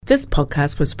This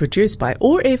podcast was produced by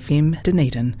OAR FM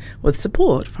Dunedin with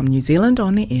support from New Zealand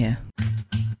On Air.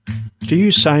 Do you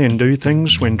say and do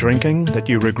things when drinking that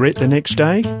you regret the next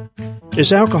day?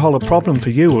 Is alcohol a problem for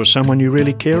you or someone you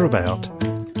really care about?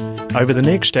 Over the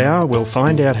next hour, we'll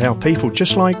find out how people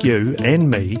just like you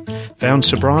and me found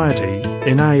sobriety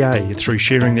in AA through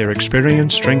sharing their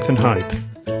experience, strength and hope.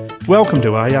 Welcome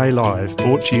to AA Live,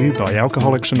 brought to you by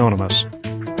Alcoholics Anonymous.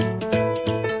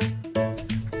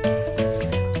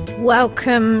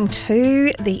 Welcome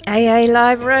to the AA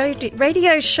Live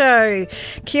radio show.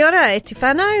 Kia ora, e te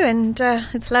whānau, and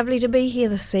it's lovely to be here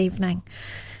this evening.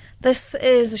 This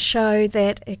is a show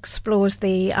that explores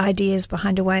the ideas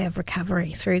behind a way of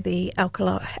recovery through the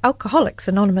Alcoholics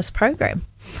Anonymous program.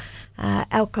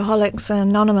 Alcoholics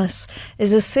Anonymous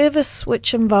is a service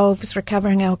which involves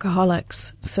recovering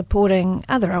alcoholics, supporting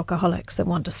other alcoholics that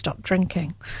want to stop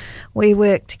drinking. We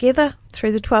work together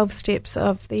through the 12 steps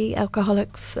of the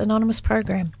Alcoholics Anonymous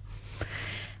program.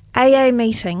 AA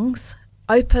meetings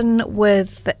open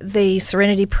with the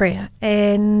Serenity Prayer,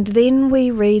 and then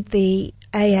we read the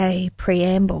AA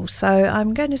preamble. So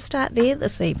I'm going to start there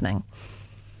this evening.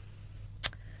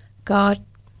 God,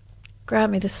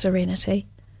 grant me the serenity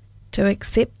to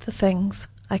accept the things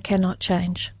I cannot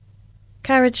change,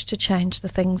 courage to change the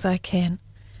things I can,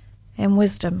 and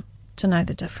wisdom to know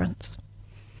the difference.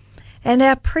 And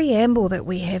our preamble that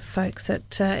we have, folks,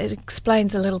 it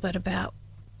explains a little bit about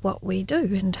what we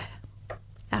do and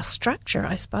our structure,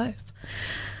 I suppose.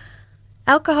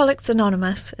 Alcoholics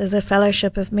Anonymous is a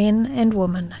fellowship of men and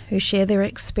women who share their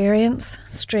experience,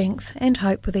 strength and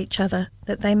hope with each other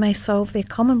that they may solve their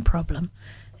common problem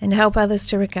and help others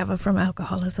to recover from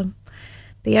alcoholism.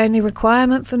 The only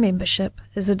requirement for membership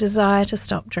is a desire to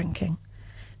stop drinking.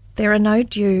 There are no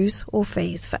dues or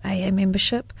fees for AA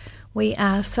membership. We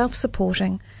are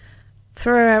self-supporting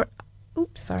through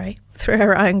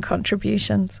our own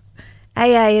contributions.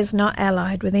 AA is not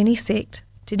allied with any sect,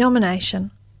 denomination,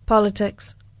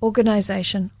 politics,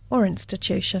 organisation or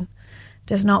institution,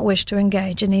 does not wish to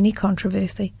engage in any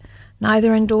controversy,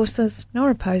 neither endorses nor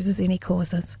opposes any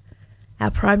causes. Our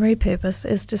primary purpose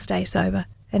is to stay sober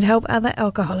and help other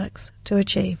alcoholics to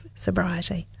achieve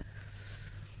sobriety.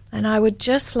 And I would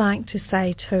just like to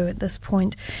say too at this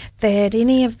point that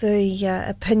any of the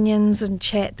opinions and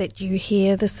chat that you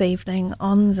hear this evening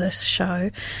on this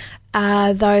show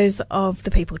are those of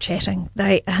the people chatting.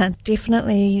 They are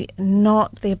definitely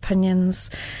not the opinions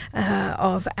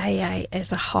of AA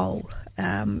as a whole.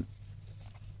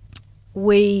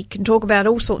 We can talk about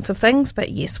all sorts of things,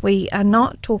 but yes, we are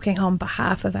not talking on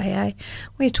behalf of AA.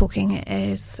 We're talking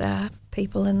as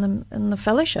people in the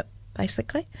fellowship,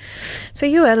 basically. So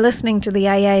you are listening to the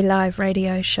AA Live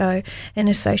radio show in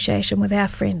association with our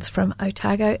friends from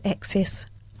Otago Access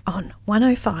on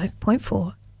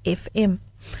 105.4 FM.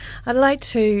 I'd like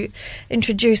to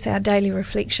introduce our daily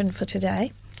reflection for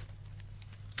today.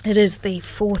 It is the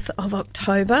 4th of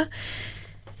October,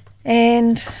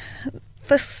 and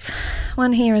this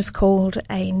one here is called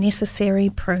A Necessary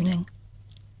Pruning.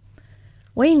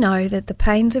 We know that the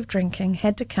pains of drinking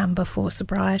had to come before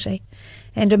sobriety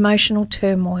and emotional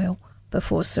turmoil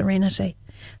before serenity.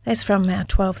 That's from our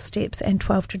 12 Steps and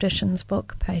 12 Traditions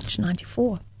book, page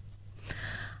 94.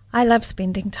 I love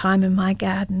spending time in my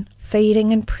garden,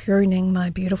 feeding and pruning my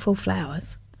beautiful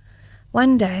flowers.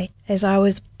 One day, as I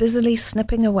was busily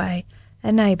snipping away,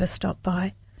 a neighbour stopped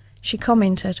by. She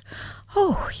commented,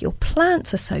 "Oh, your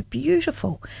plants are so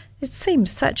beautiful. It seems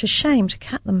such a shame to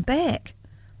cut them back."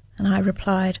 And I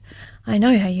replied, "I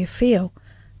know how you feel,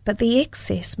 but the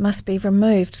excess must be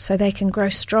removed so they can grow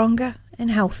stronger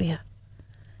and healthier."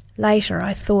 Later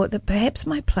I thought that perhaps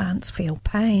my plants feel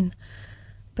pain,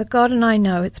 but God and I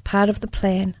know it's part of the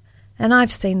plan, and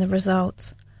I've seen the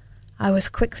results. I was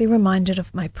quickly reminded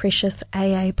of my precious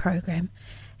AA program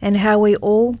and how we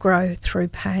all grow through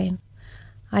pain.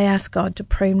 I ask God to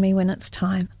prune me when it's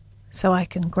time so I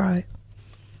can grow.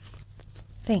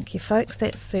 Thank you, folks.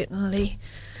 That's certainly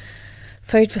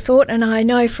food for thought, and I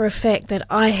know for a fact that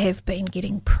I have been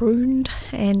getting pruned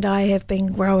and I have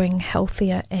been growing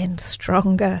healthier and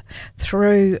stronger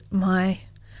through my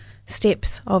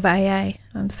steps of AA.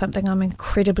 Something I'm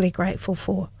incredibly grateful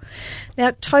for. Now,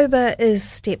 October is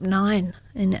step 9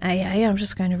 in AA. I'm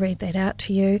just going to read that out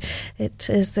to you. It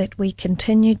is that we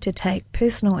continued to take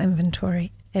personal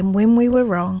inventory, and when we were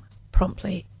wrong,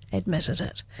 promptly admitted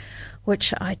it,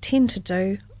 which I tend to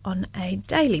do on a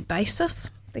daily basis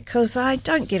because I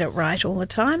don't get it right all the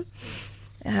time.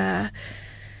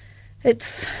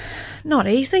 It's not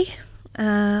easy.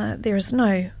 There is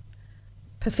no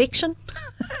perfection.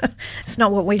 It's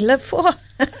not what we live for.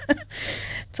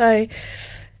 So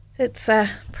it's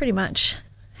pretty much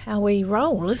how we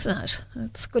roll, isn't it?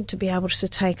 It's good to be able to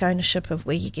take ownership of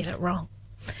where you get it wrong.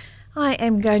 I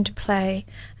am going to play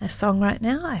a song right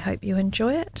now. I hope you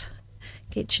enjoy it.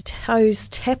 Get your toes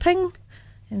tapping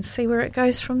and see where it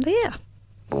goes from there.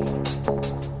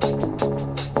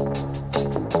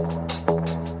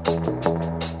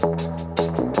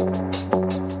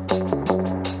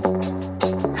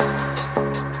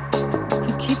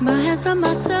 Can keep my hands on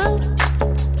myself.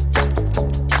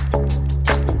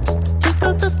 Think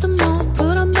I'll dust them off,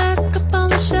 put them back up on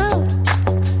the shelf.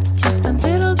 Kiss my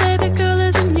little baby girl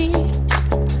is in need.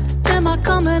 Am I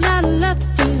coming out of left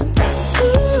field?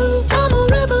 Ooh, I'm a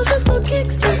rebel just for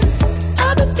kicks now.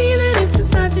 I've been feeling it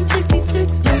since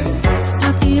 1966 now.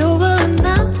 Might be over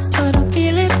now, but I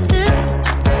feel it still.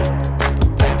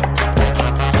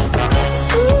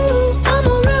 Ooh, I'm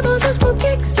a rebel just for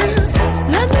kicks now.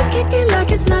 Let me kick it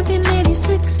like it's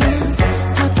 1986 now.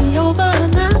 Might be over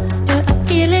now, but I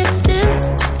feel it still.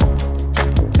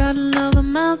 Got another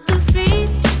mouth to feed.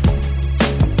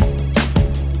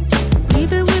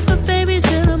 Leaving with the babies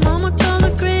till the mama call the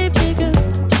grave digger.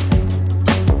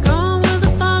 Gone with the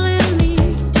fallen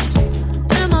leaves.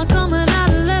 Am I coming out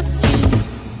of left field?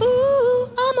 Ooh,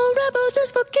 I'm a rebel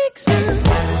just for kicks now.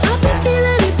 I've been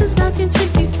feeling it since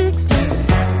 1966 now.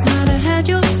 Might have had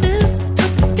your fill,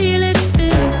 but I feel it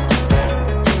still.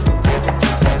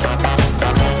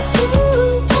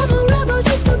 Ooh, I'm a rebel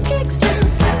just for kicks now.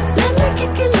 Let me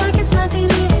kick it like it's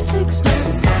 1986 now.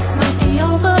 Might be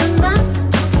over now, I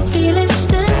feel it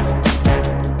still.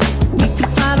 We can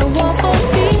fight a war for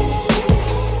peace.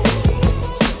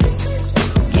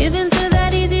 Give in to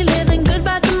that easy living,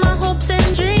 goodbye to my hopes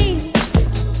and dreams.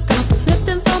 Stop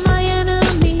flipping for my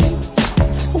enemies.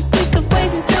 We could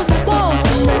wait until the walls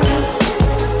come down.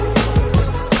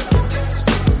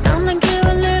 It's time to give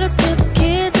a little to the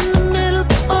kids in the middle.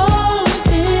 Oh,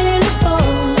 till it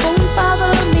falls, won't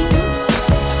bother me.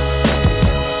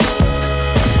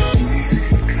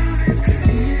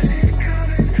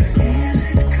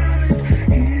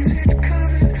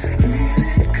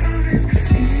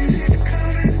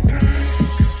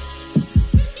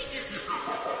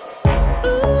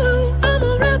 Ooh, I'm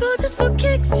a rebel just for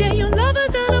kicks. Yeah, your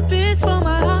lovers and a bitch for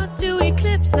my heart to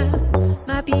eclipse now.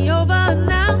 Might be over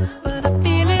now, but I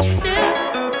feel it still.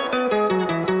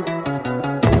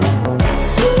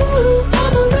 Ooh,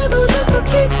 I'm a rebel just for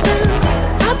kicks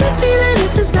now. I've been feeling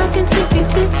it since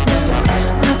 1966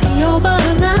 now. Might be over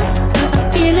now, but I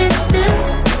feel it still.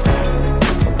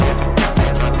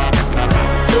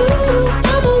 Ooh,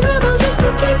 I'm a rebel just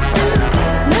for kicks now.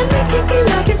 Let me kick it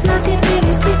like it's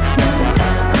 1986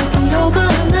 now. Might be over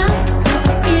now, but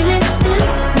I feel it still.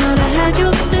 Might have had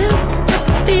your fill, but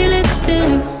I feel it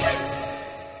still.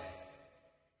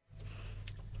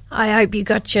 I hope you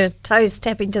got your toes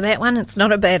tapping to that one. It's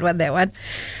not a bad one, that one.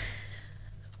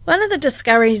 One of the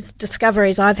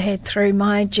discoveries I've had through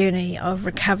my journey of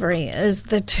recovery is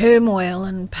the turmoil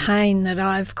and pain that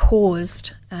I've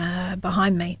caused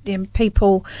behind me. The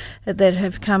people that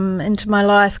have come into my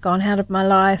life, gone out of my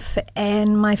life,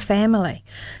 and my family.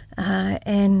 I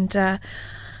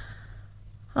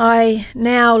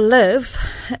now live,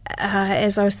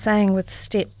 as I was saying with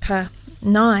step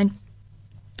 9,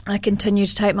 I continue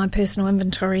to take my personal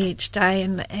inventory each day,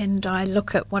 and I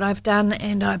look at what I've done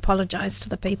and I apologise to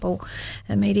the people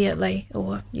immediately,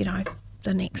 or,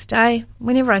 the next day,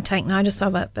 whenever I take notice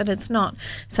of it. But it's not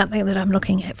something that I'm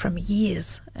looking at from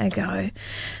years ago.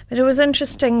 But it was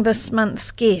interesting, this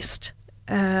month's guest.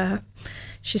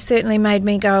 She certainly made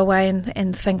me go away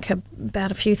and think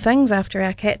about a few things after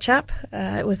our catch-up.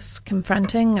 It was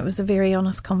confronting. It was a very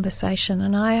honest conversation,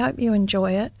 and I hope you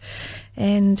enjoy it.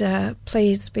 And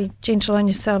please be gentle on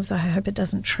yourselves. I hope it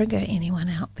doesn't trigger anyone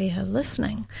out there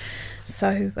listening.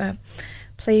 So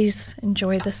please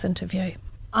enjoy this interview.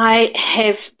 I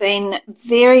have been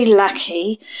very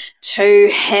lucky to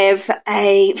have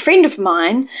a friend of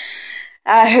mine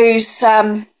whose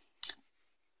mum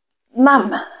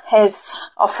has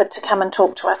offered to come and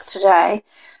talk to us today.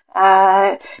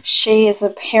 She is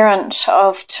a parent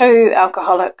of 2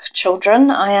 alcoholic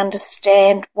children. I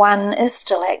understand one is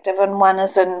still active and one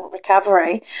is in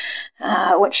recovery,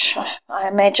 which I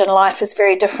imagine life is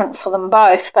very different for them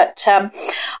both. But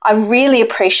I really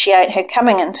appreciate her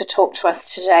coming in to talk to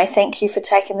us today. Thank you for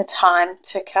taking the time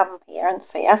to come here and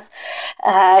see us.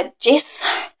 Jess,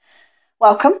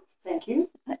 welcome. Thank you.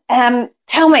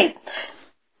 Tell me,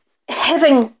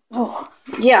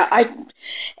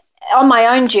 on my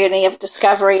own journey of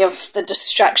discovery of the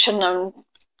destruction and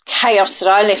chaos that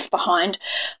I left behind,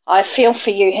 I feel for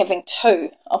you having 2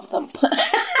 of them.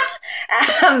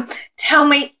 Tell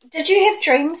me, did you have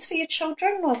dreams for your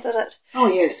children? Was it?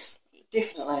 Oh yes,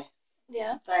 definitely.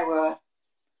 Yeah. They were,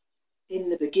 in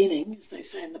the beginning, as they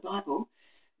say in the Bible,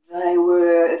 they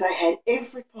had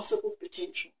every possible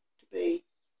potential to be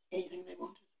anything they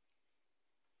wanted.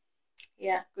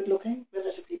 Yeah. Good looking,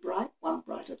 relatively bright, one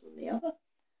brighter than the other.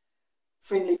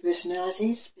 Friendly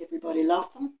personalities, everybody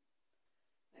loved them.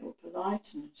 They were polite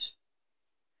and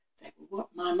they were what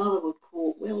my mother would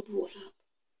call well brought up.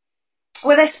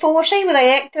 Were they sporty? Were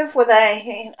they active? Were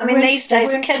they... I mean, these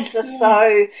days kids are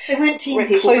so They weren't team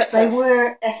people, but they reclusive.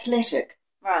 were athletic.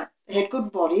 Right. They had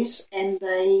good bodies and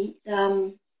they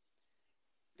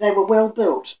were well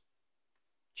built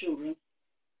children.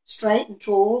 Straight and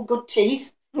tall, good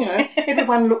teeth. You know,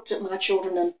 everyone looked at my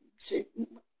children and said,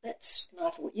 that's, and I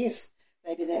thought, yes,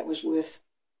 maybe that was worth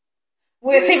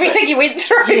Everything you went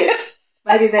through. Yes,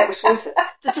 maybe that was worth it.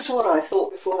 This is what I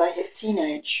thought before they hit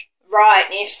teenage. Right,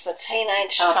 yes, the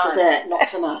teenage After times. that, not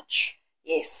so much.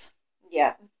 Yes,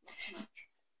 yeah. Not so much.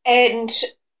 And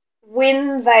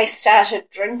when they started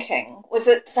drinking, was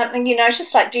it something you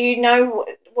noticed? Like, do you know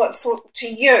what sort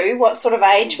of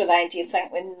age were they, do you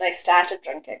think, when they started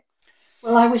drinking?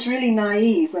 Well, I was really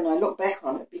naive when I look back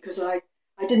on it because I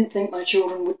didn't think my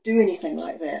children would do anything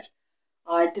like that.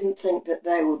 I didn't think that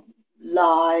they would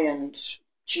lie and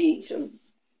cheat and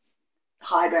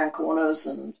hide around corners,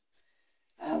 and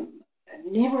it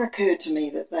never occurred to me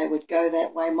that they would go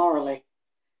that way morally.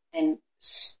 And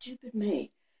stupid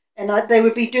me. And they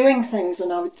would be doing things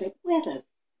and I would think, where the ...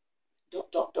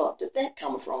 did that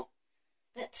come from?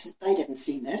 They didn't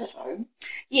see that at home.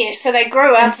 Yeah, so they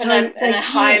grew up So in a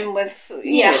home with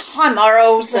Yes. high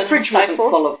morals The and fridge so wasn't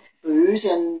forth. full of booze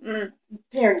and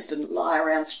parents didn't lie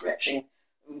around scratching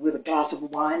with a glass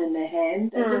of wine in their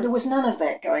hand. There was none of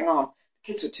that going on.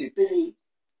 The kids were too busy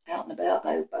out and about.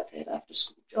 They both had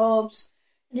after-school jobs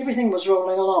and everything was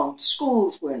rolling along.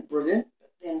 Schools weren't brilliant,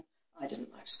 but then I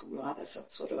didn't like school either, so I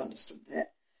sort of understood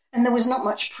that. And there was not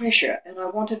much pressure, and I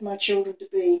wanted my children to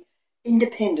be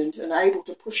independent and able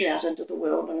to push out into the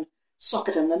world and sock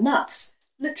it in the nuts,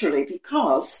 literally,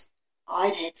 because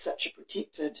I'd had such a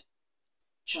protected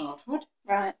childhood.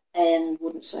 Right. And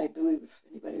wouldn't say boo if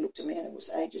anybody looked at me, and it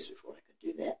was ages before I could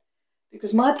do that.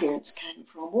 Because my parents came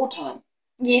from wartime,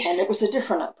 Yes. and it was a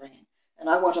different upbringing. And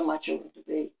I wanted my children to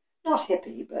be not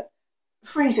hippie, but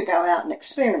free to go out and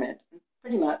experiment. And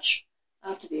pretty much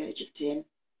after the age of 10,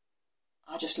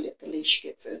 I just let the leash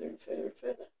get further and further and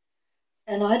further.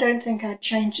 And I don't think I'd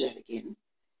change that again,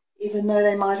 even though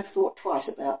they might have thought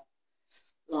twice about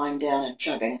lying down and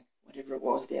chugging, whatever it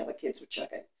was the other kids were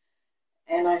chugging.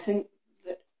 And I think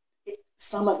that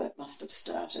some of it must have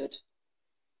started,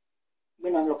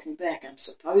 when I'm looking back, I'm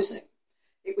supposing,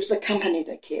 it was the company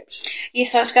they kept.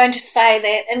 Yes, I was going to say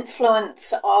that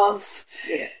influence of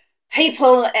Yeah.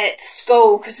 people at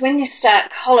school, because when you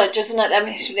start college, isn't it, I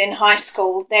mean, in high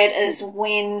school, that is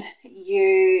when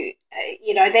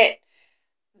that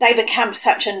they become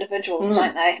such individuals,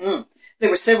 don't they? There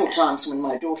were several times when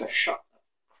my daughter shot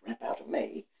the crap out of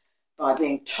me by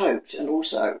being toked and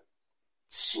also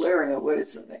slurring her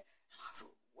words at me. And I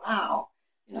thought, wow,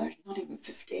 not even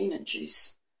 15 and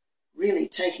she's really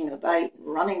taking the bait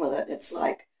and running with it. It's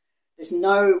like there's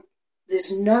no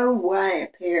way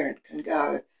a parent can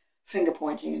go finger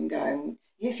pointing and going,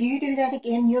 if you do that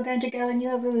again, you're going to go in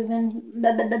your room and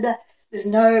blah, blah, blah, blah. There's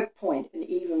no point in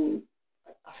even,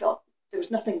 I felt there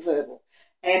was nothing verbal.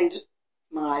 And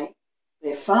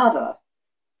their father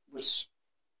was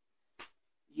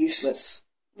useless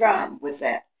with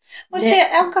that. Was there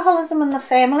alcoholism in the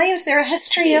family? Was there a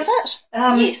history of it?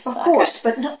 Yes. Of course,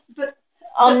 but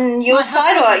on your my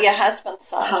side or husband- your husband's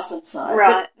side? my husband's side.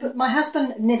 Right. But my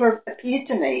husband never appeared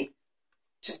to me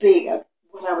to be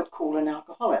what I would call an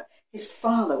alcoholic. His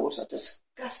father was a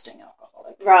disgusting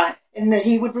alcoholic. Right. In that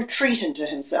he would retreat into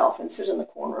himself and sit in the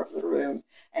corner of the room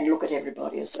and look at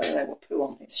everybody as though they were poo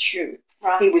on his shoe.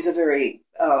 Right. He was a very,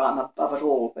 I'm above it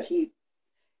all, but he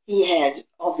had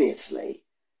obviously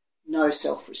no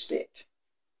self-respect.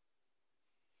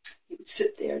 He would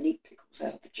sit there and eat pickles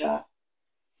out of the jar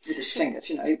with his fingers.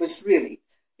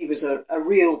 He was a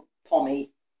real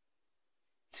pommy.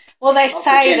 Well, they of the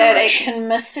say that it generation. can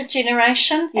miss a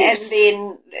generation, Yes.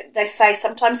 and then they say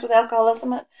sometimes with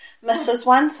alcoholism it misses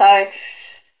one. So,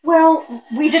 Well,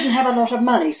 we didn't have a lot of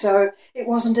money, so it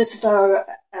wasn't as though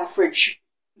our fridge,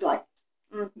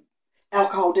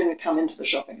 alcohol didn't come into the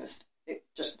shopping list. It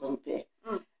just wasn't there.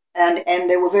 And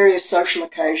there were various social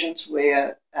occasions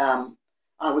where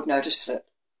I would notice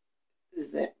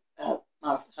that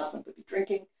my husband would be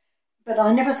drinking, but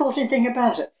I never thought anything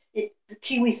about it. The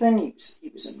Kiwi thing,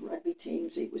 he was in rugby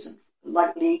teams, he was in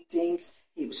league teams,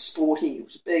 he was sporty, he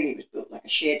was big, he was built like a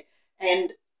shed,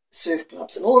 and surf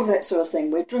clubs and all of that sort of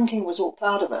thing, where drinking was all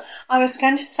part of it. I was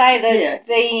going to say that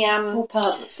All part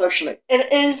of it socially.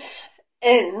 it is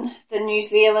in the New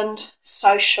Zealand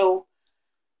social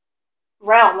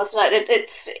realm, isn't it?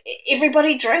 It's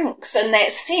everybody drinks in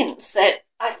that sense. That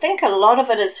I think a lot of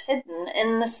it is hidden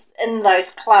in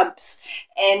those clubs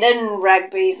and in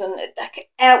rugbies,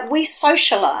 and we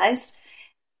socialise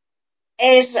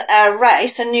as a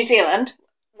race in New Zealand.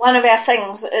 One of our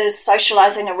things is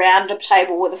socialising around a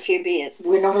table with a few beers.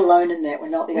 We're not alone in that. We're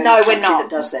not the only No, we're country not. that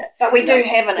does that. But we do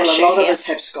have an issue a lot here. of us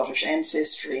have Scottish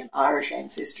ancestry and Irish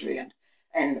ancestry and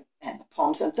the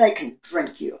Poms, and they can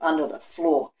drink you under the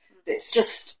floor. It's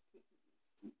just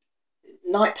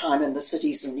nighttime in the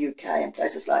cities in UK and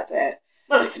places like that.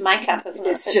 Well, it's makeup, isn't it?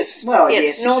 It's just, well, yeah,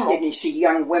 yes. it's normal. And you see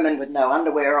young women with no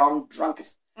underwear on, drunk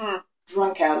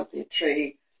out of their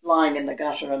tree, lying in the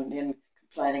gutter and then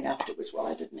complaining afterwards, well,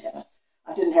 I didn't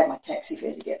have my taxi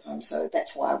fare to get home, so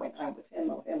that's why I went home with him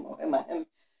or him or him or him.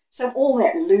 So all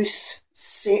that loose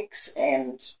sex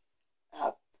and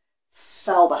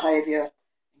foul behaviour,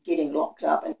 getting locked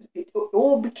up, and it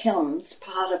all becomes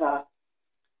part of a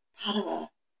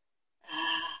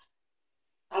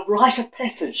rite of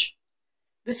passage.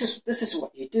 This is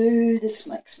what you do. This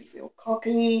makes me feel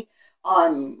cocky.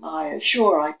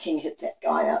 Sure, I king hit that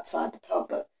guy outside the pub,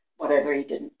 but whatever, he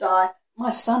didn't die.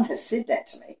 My son has said that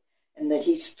to me, and that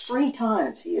he's 3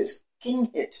 times he has king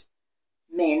hit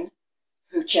men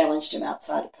who challenged him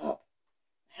outside a pub.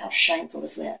 How shameful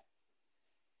is that?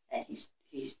 And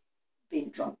he's been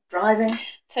drunk driving.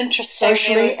 It's interesting.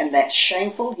 Socially, and that's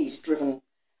shameful. He's driven,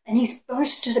 and he's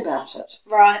boasted about it.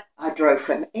 Right. I drove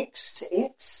from X to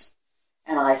X,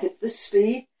 and I hit this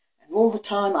speed, and all the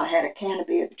time I had a can of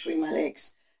beer between my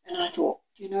legs. And I thought,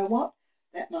 you know what?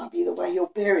 That might be the way you're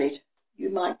buried. You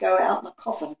might go out in a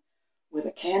coffin with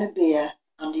a can of beer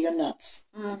under your nuts,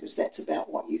 because that's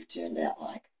about what you've turned out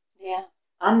like. Yeah.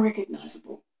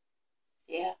 Unrecognisable.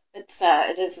 Yeah.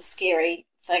 It is a scary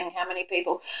thing how many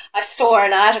people. I saw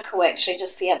an article actually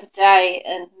just the other day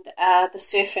in the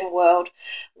surfing world.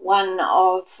 One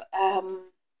of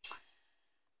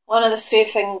the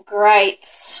surfing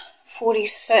greats,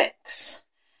 46,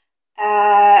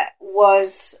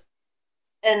 was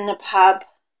in a pub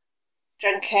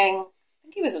drinking. I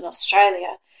think he was in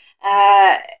Australia.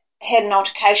 Had an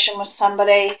altercation with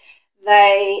somebody.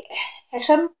 They hit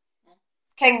him.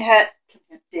 King hit.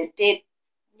 Dead.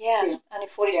 Yeah, only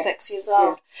 46 years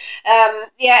old.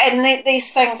 And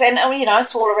these things, and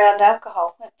it's all around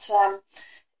alcohol.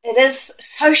 It is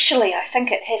socially, I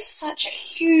think it has such a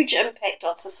huge impact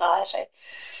on society.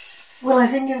 Well, I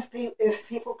think if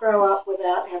people grow up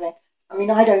without having,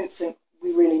 I don't think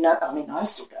we really know. I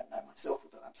still don't know myself,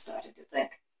 although I'm starting to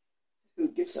think,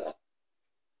 who gives a ...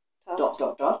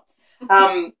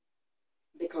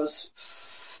 Because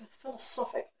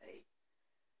philosophically,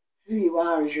 who you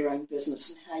are is your own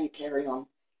business, and how you carry on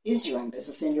is your own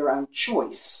business and your own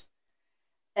choice.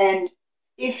 And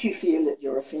if you feel that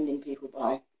you're offending people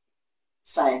by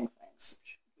saying things,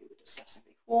 which we were discussing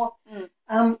before,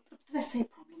 that's their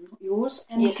problem, not yours.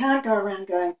 And you can't go around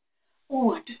going,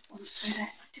 oh, I didn't want to say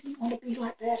that, I didn't want to be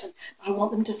like that, and I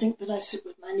want them to think that I sit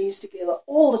with my knees together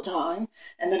all the time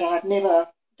and that I've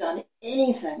never done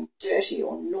anything dirty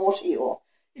or naughty or,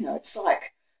 it's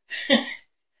like...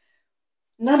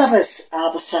 None of us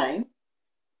are the same,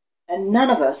 and none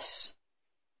of us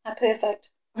are perfect.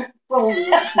 Well,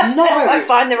 no. I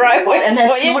find the right way. And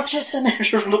that's not just a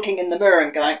matter of looking in the mirror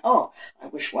and going, oh, I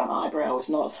wish one eyebrow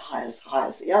was not as high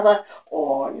as the other,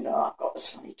 or, I've got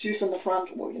this funny tooth in the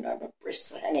front, or, my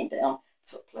breasts are hanging down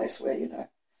to a place where, they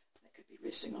could be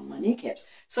resting on my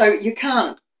kneecaps. So you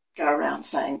can't go around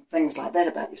saying things like that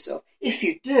about yourself. If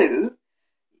you do,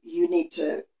 you need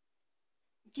to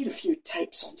get a few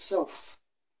tapes on self.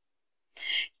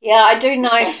 Yeah, I do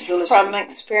know from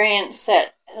experience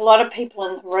that a lot of people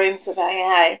in the rooms of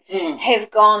AA have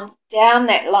gone down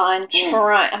that line,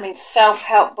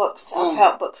 self-help books,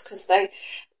 because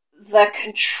the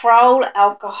control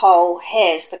alcohol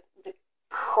has, the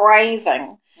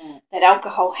craving that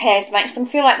alcohol has, makes them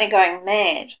feel like they're going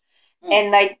mad,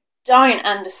 and they don't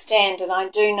understand. And I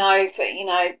do know,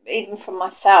 even from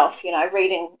myself,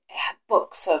 reading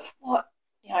books of what,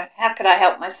 how could I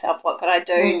help myself? What could I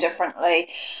do differently?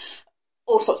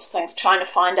 All sorts of things, trying to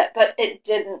find it. But it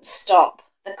didn't stop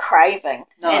the craving.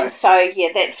 No. And so,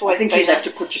 that's always I think you'd have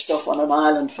to put yourself on an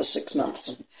island for 6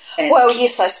 months. And well,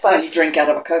 yes, I suppose. Only drink out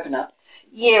of a coconut.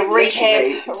 Yeah,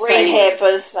 rehab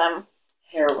is...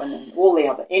 heroin and all the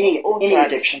other, any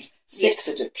addictions. Sex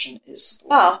addiction is the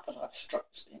one that I've struck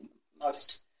as being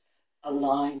most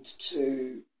aligned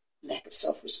to lack of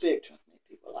self-respect. I've met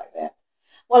people like that.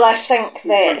 Well, I think who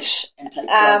drink that and take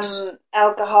drugs.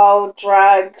 alcohol,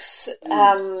 drugs,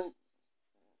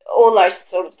 all those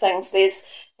sort of things,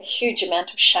 there's a huge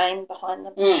amount of shame behind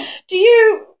them. Do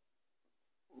you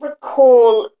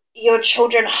recall your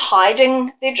children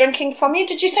hiding their drinking from you?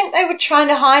 Did you think they were trying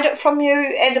to hide it from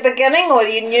you at the beginning, or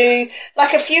you knew,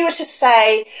 like if you were to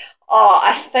say, oh,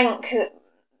 I think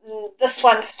this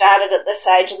one started at this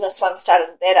age and this one started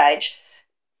at that age,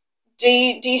 do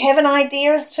you have an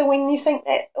idea as to when you think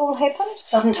that all happened?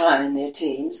 Sometime in their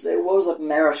teens, there was a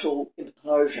marital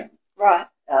implosion Right.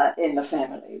 in the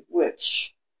family,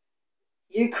 which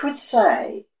you could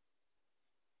say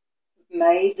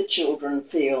made the children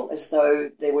feel as though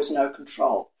there was no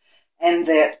control, and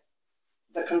that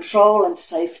the control and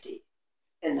safety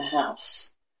in the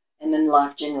house and in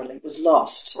life generally was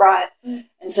lost. Right.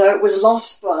 And so it was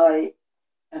lost by,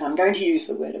 and I'm going to use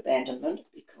the word abandonment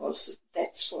because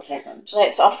that's what happened.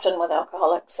 That's often with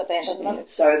alcoholics, abandonment. Yeah,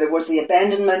 so there was the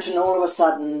abandonment, and all of a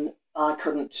sudden I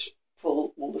couldn't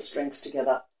pull all the strings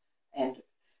together. And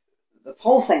the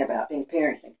whole thing about being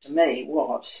parenting to me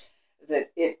was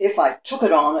that if I took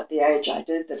it on at the age I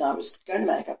did, that I was going to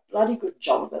make a bloody good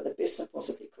job of it, the best I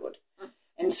possibly could.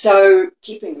 And so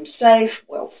keeping them safe,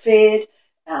 well-fed,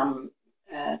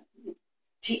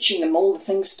 teaching them all the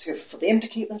things for them to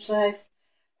keep them safe,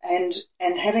 and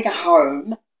having a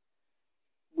home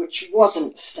which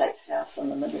wasn't a state house in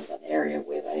the middle of an area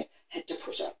where they had to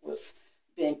put up with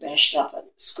being bashed up at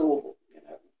school,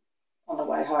 on the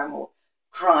way home, or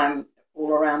crime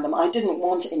all around them. I didn't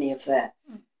want any of that.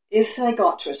 If they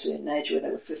got to a certain age where they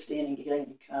were 15 and getting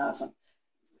in cars and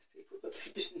people that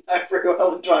they didn't know very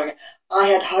well and driving, I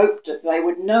had hoped that they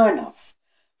would know enough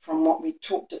from what we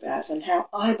talked about and how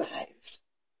I behaved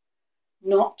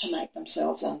not to make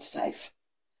themselves unsafe.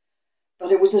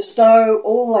 But it was as though it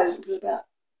was about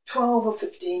 12 or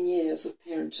 15 years of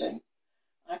parenting,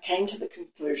 I came to the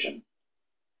conclusion,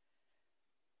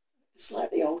 it's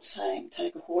like the old saying,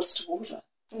 take a horse to water.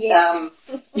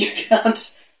 Yes. You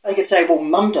can't, they could say, well,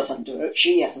 Mum doesn't do it.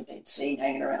 She hasn't been seen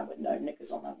hanging around with no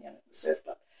knickers on at the surf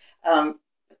club.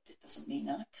 But that doesn't mean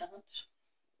I can't.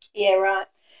 Yeah, right.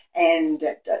 And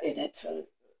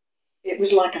it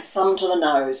was like a thumb to the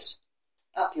nose.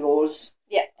 Up yours.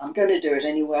 Yeah. I'm going to do it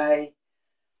anyway.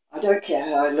 I don't care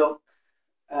how I look.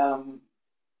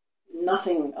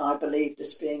 Nothing I believed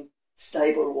as being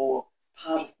stable or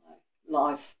part of my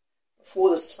life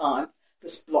before this time,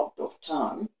 this blocked off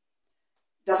time,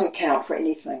 doesn't count for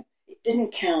anything. It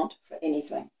didn't count for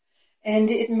anything. And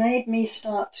it made me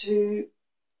start to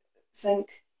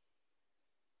think,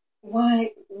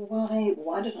 why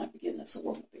did I begin this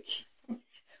all in the beginning?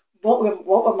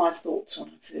 What were my thoughts when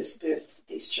I first birthed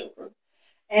these children?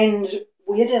 And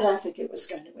where did I think it was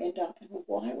going to end up? And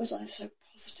why was I so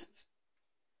positive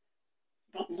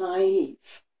but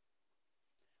naive?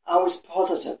 I was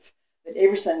positive that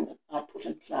everything that I put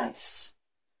in place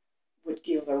would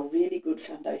give a really good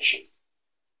foundation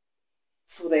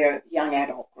for their young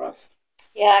adult growth.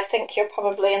 Yeah, I think you're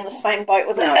probably in the same boat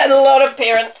with No. a lot of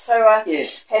parents who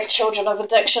Yes. have children of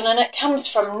addiction, and it comes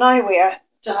from nowhere.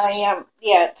 Just- yeah,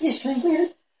 it's, Yes, and where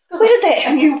did that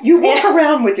and happen? you walk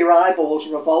around with your eyeballs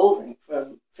revolving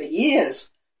for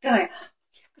years, going,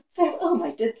 that, oh,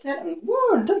 I did that, and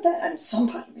whoa, and did that. And some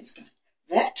part of me is going,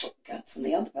 that took guts, and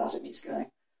the other part of me is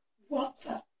going, what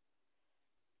the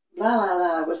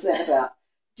la was that about?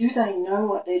 Do they know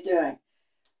what they're doing?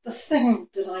 The thing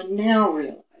that I now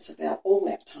realise about all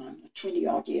that time, the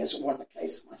 20-odd years, or in the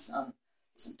case of my son,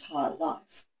 his entire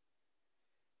life,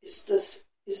 is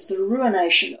the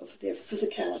ruination of their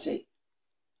physicality,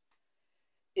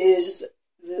 is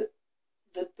that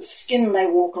the skin they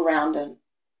walk around in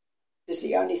is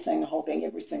the only thing holding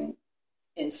everything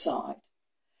inside,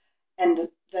 and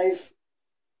that they've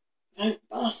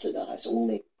bastardised all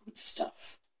their good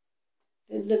stuff,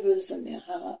 their livers and their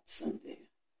hearts and their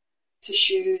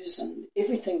tissues and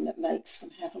everything that makes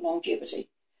them have a longevity,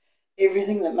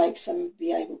 everything that makes them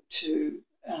be able to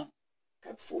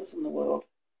go forth in the world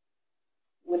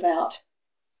without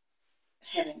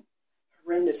having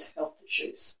horrendous health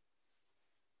issues.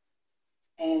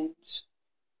 And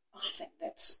I think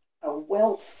that's a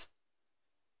wealth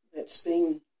that's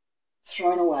been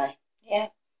thrown away. Yeah.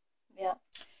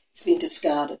 It's been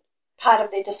discarded. Part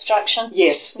of their destruction.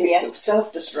 Yes, it's Yeah.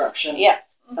 self-destruction. Yeah.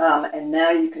 And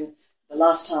now you can, the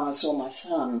last time I saw my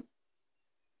son,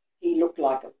 he looked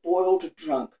like a boiled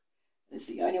drunk. That's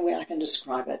the only way I can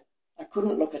describe it. I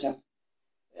couldn't look at him.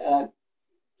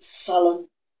 Sullen,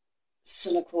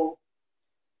 cynical,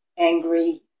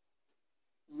 angry,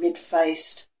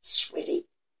 red-faced, sweaty,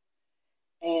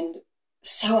 and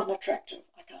so unattractive.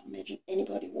 I can't imagine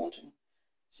anybody wanting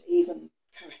to even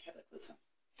cohabit with him.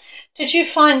 Did you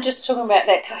find, just talking about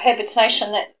that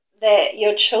cohabitation, that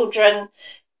your children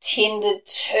tended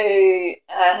to,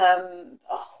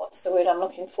 what's the word I'm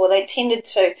looking for? They tended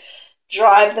to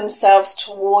drive themselves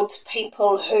towards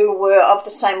people who were of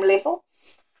the same level?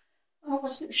 I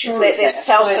wasn't Is sure that of their that.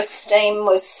 self-esteem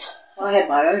was... I had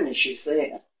my own issues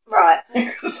there. Right.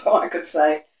 So I could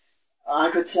say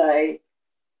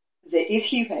that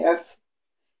if you have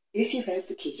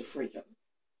the key to freedom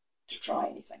to try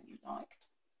anything you like,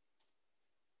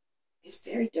 it's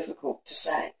very difficult to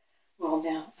say, well,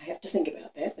 now I have to think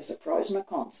about that. There's a pros and a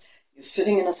cons. You're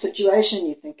sitting in a situation,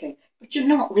 you're thinking, but you're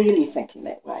not really thinking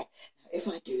that way. Now, if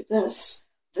I do this,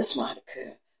 this might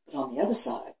occur. But on the other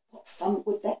side, what fun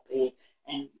would that be?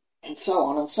 And so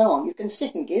on and so on. You can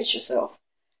second guess yourself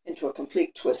into a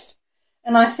complete twist.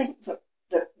 And I think that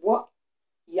what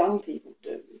young people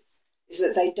do is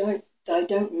that they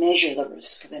don't measure the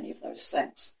risk of any of those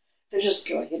things. They just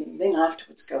go ahead and then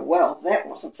afterwards go, well, that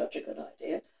wasn't such a good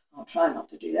idea. I'll try not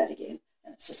to do that again.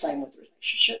 And it's the same with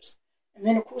relationships. And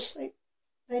then, of course,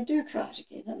 they do try it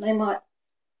again, and they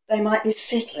might be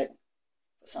settling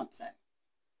for something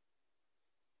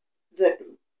that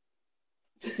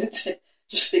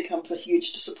just becomes a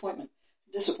huge disappointment.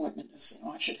 Disappointment is,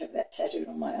 I should have that tattooed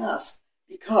on my ass,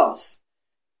 because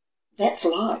that's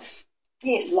life.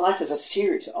 Yes. Life is a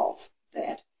series of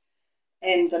that.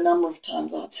 And the number of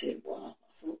times I've said, well,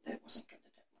 I thought that wasn't going to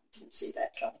happen. I didn't see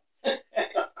that coming.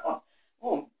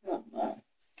 Oh, no.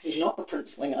 He's not the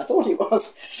princeling I thought he was.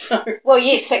 So, Well,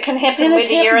 yes, it can happen and it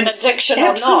whether you're in happens. addiction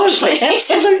Absolutely, or not.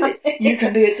 absolutely. You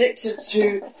can be addicted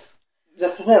to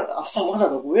one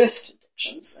of the worst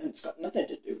addictions, and it's got nothing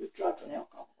to do with drugs and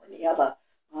alcohol or any other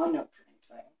eye-opening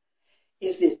thing,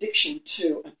 is the addiction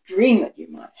to a dream that you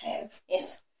might have.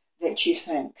 Yes. That you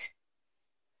think,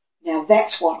 now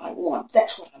that's what I want,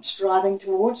 that's what I'm striving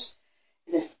towards.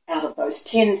 And if out of those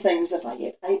 10 things, if I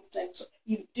get 8 things,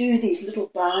 you do these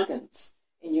little bargains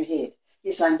in your head.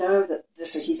 Yes, I know that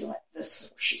he's like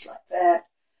this or she's like that,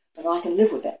 but I can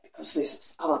live with that because there's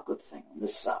this other good thing on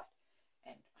this side.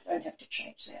 And I don't have to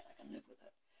change that, I can live with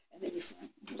it. And then you find,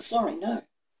 well, sorry, no,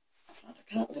 I find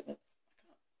I can't live with it.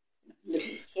 I can't live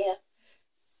with it. Yeah.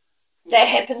 That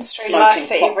happens through Smoking life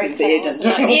for pot in everything, bed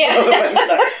doesn't and it?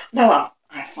 Yeah. No,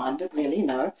 I find that really,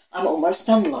 no, I'm almost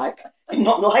unlike and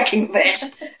not liking that.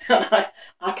 And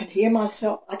I can hear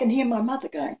myself, I can hear my mother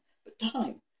going, but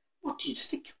darling, what do you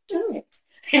think you're doing?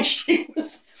 And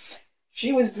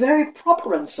she was very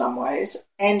proper in some ways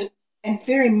and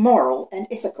very moral and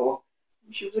ethical.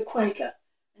 She was a Quaker.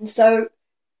 And so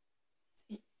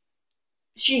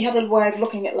she had a way of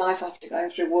looking at life after going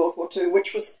through World War II,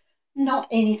 which was not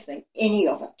anything any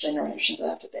of our generations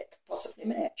after that could possibly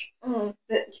match.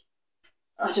 That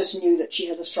I just knew that she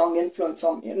had a strong influence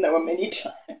on me, and there were many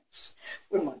times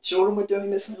when my children were doing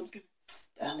this and I was going,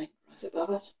 darling, rise above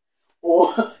it. Or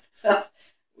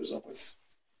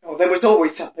there was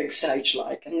always something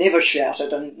sage-like, and never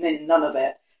shouted and none of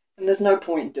that. And there's no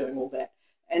point in doing all that.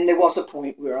 And there was a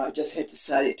point where I just had to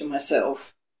say to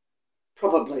myself,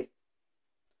 probably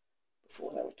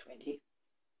before they were 20,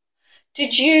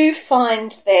 Did you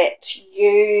find that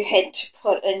you had to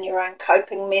put in your own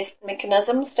coping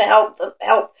mechanisms to help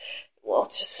to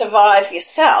survive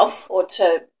yourself or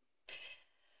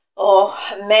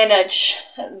manage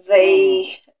the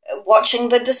watching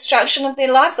the destruction of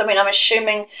their lives? I mean, I'm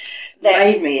assuming that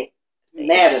made me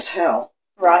mad as hell.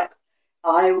 Right.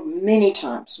 I many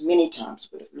times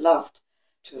would have loved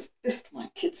to have biffed my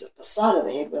kids at the side of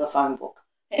the head with a phone book.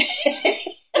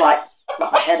 Like,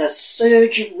 I had a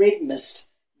surge of red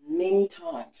mist many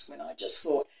times when I just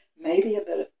thought maybe a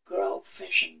bit of good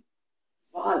old-fashioned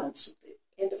violence with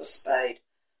the end of a spade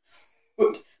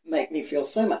would make me feel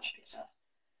so much better.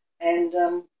 And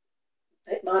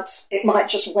it might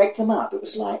just wake them up. It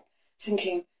was like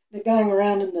thinking they're going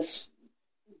around in this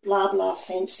blah-blah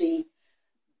fancy,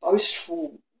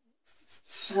 boastful,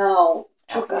 foul,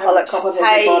 talking over the top of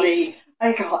everybody.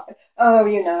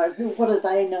 What do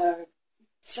they know?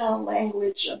 Foul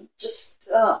language and just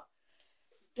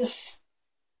this.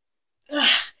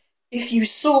 If you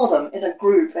saw them in a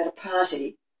group at a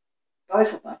party,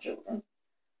 both of my children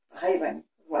behaving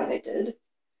the way they did,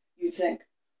 you'd think,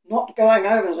 not going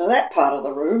over to that part of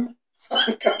the room.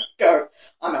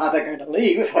 I'm either going to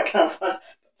leave if I can't find.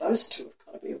 But those two have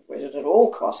got to be avoided at all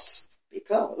costs,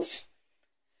 because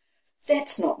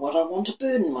that's not what I want to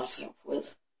burden myself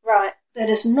with. Right. That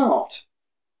is not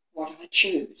what I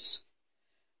choose.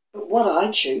 But what I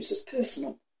choose is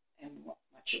personal, and what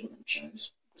my children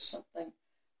chose was something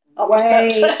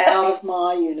way out of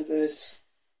my universe.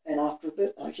 And after a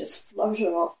bit, I just floated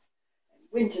off and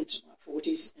went into my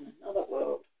 40s in another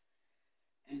world.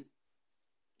 And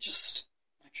just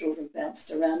my children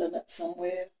bounced around in it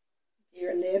somewhere, here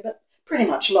and there, but pretty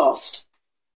much lost.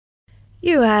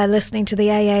 You are listening to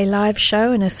the AA Live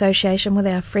show in association with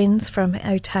our friends from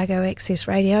Otago Access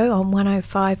Radio on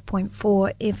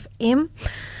 105.4 FM.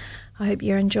 I hope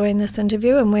you're enjoying this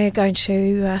interview, and we're going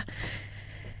to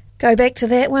go back to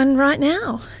that one right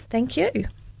now. Thank you.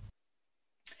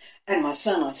 And my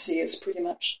son, I see, is pretty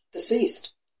much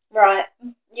deceased. Right.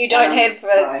 You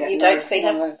don't see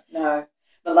him? No.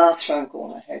 The last phone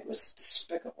call I had was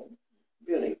despicable,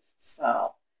 really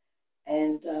foul.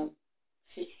 And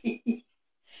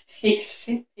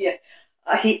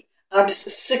I'm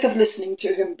sick of listening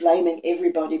to him blaming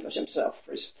everybody but himself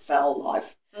for his foul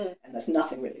life. And there's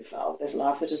nothing really foul. There's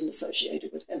life that isn't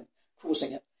associated with him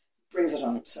causing it, brings it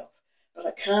on himself. But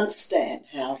I can't stand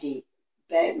how he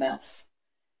badmouths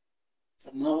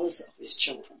the mothers of his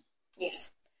children.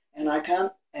 Yes. And I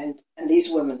can't, and these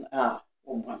women are,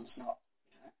 well, one's not,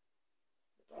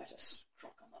 the brightest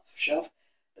crock on the shelf,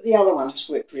 but the other one has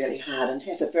worked really hard and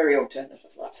has a very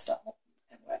alternative lifestyle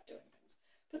and way of doing things.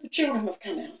 But the children have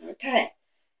come out okay.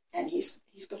 And he's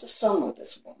got a son with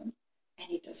this woman, and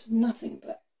he does nothing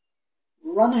but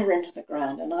run her into the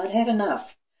ground, and I'd had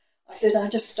enough. I said, I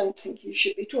just don't think you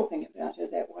should be talking about her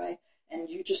that way, and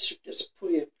you just should just pull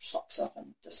your socks up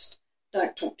and just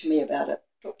don't talk to me about it.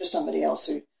 Talk to somebody else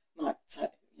who might say,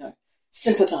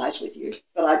 sympathise with you.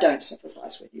 But I don't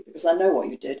sympathise with you because I know what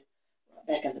you did right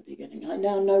back in the beginning. I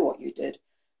now know what you did,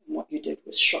 and what you did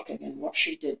was shocking, and what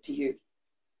she did to you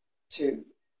to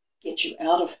get you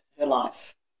out of her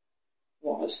life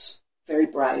was very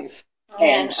brave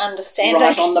and understanding.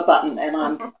 Right on the button. And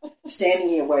I'm standing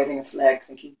here waving a flag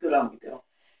thinking, good on you, girl.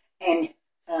 And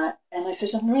I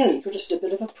said, you're just a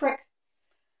bit of a prick.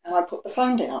 And I put the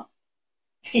phone down.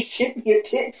 He sent me a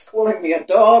text calling me a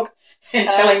dog and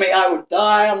telling me I would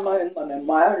die on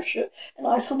my own shit. And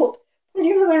I thought, well,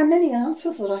 there are many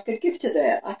answers that I could give to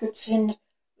that. I could send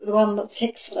the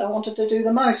text that I wanted to do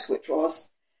the most, which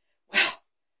was, wow,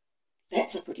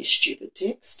 that's a pretty stupid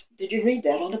text. Did you read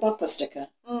that on a bumper sticker?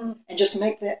 And just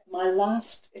make that my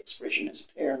last expression as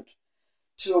a parent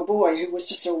to a boy who was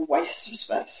just a waste of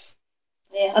space.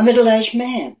 Yeah. A middle-aged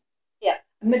man. Yeah.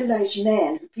 A middle-aged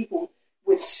man who people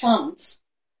with sons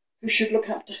who should look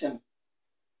up to him.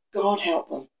 God help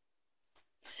them.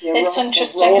 It's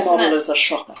interesting, role isn't model it? is a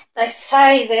shocker. They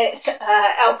say that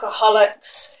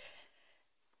alcoholics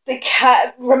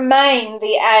remain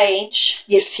the age.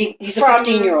 Yes, he's a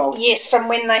 15-year-old. Yes, from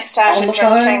when they started on the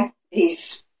drinking.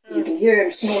 Phone, you can hear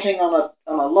him snorting on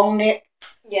a long neck.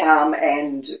 Yeah.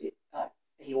 And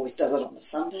he always does it on a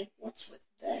Sunday. What's with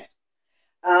that?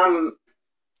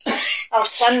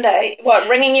 Sunday. What,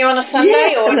 ringing you on a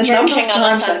Sunday or and the drinking number of on a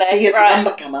times Sunday? I see his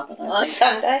number come up. And I on a think,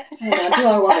 Sunday. do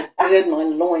I want to gird my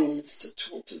loins to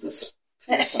talk to this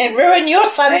person? And ruin your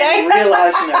Sunday. And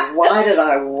realise, why did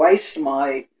I waste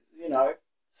my,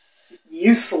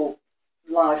 youthful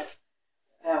life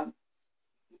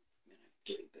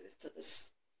giving birth to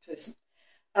this person?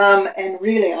 And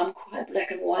really, I'm quite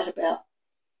black and white about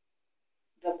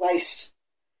the waste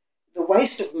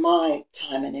of my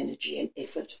time and energy and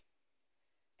effort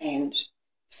and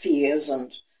fears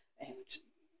and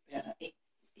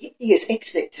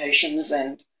expectations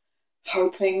and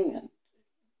hoping and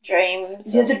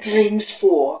dreams. The dreams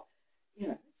for,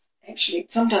 actually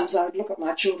sometimes I would look at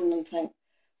my children and think,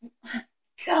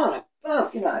 God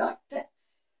above, like that.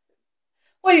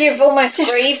 Well, you've almost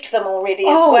grieved them already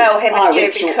as well, haven't you?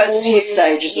 Because all the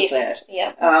stages of that.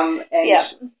 Yeah.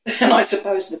 And I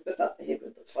suppose the biff up the head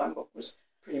with this phone book was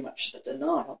pretty much the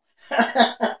denial.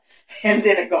 And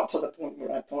then it got to the point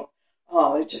where I thought,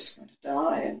 they're just going to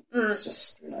die, and it's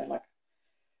just, and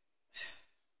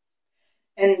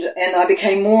I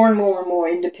became more and more and more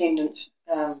independent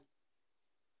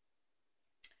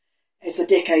as the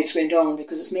decades went on,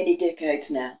 because it's many decades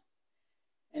now.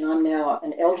 And I'm now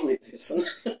an elderly person,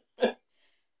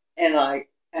 and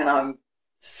I'm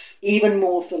even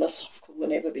more philosophical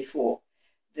than ever before,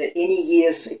 that any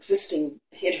years existing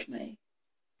ahead of me,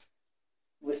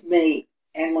 with me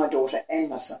and my daughter and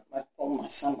my son, my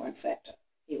son won't factor.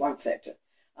 He won't factor.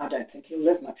 I don't think he'll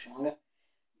live much longer.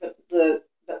 But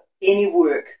any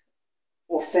work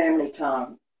or family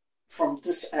time from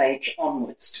this age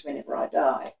onwards to whenever I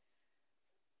die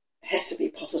has to be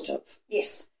positive.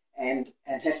 Yes. And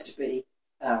has to be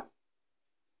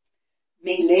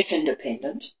me less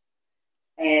independent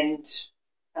and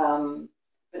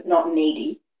but not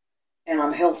needy, and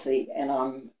I'm healthy, and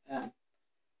I'm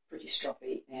pretty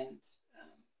stroppy. And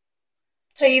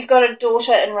so you've got a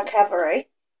daughter in recovery.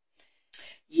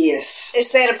 Yes.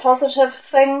 Is that a positive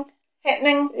thing?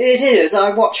 happening? It is.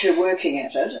 I watch her working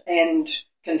at it and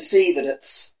can see that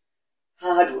it's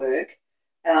hard work.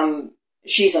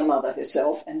 She's a mother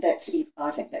herself, and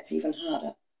I think that's even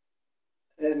harder.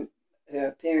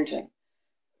 Her parenting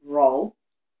role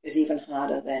is even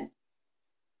harder than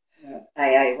her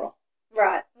AA role.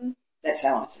 Right. That's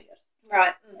how I see it.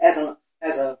 Right. As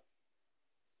a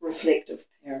reflective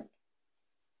parent.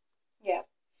 Yeah.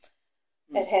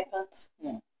 It happens.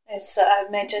 Yeah. I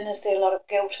imagine, is there a lot of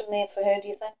guilt in there for her, do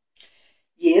you think?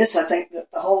 Yes, I think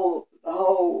that the whole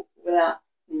without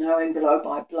knowing blow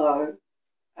by blow,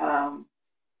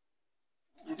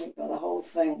 I think that the whole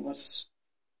thing was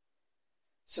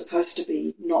supposed to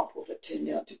be not what it turned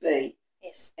out to be.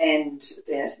 Yes. And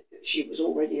that she was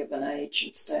already of an age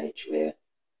and stage where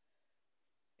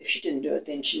if she didn't do it,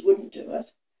 then she wouldn't do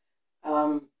it.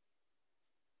 And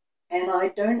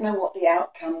I don't know what the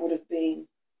outcome would have been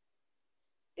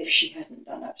if she hadn't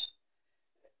done it.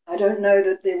 I don't know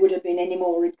that there would have been any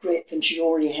more regret than she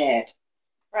already had.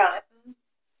 Right.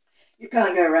 You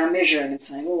can't go around measuring and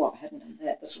saying, oh, I hadn't done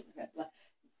that, this would have happened.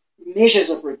 Measures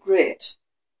of regret.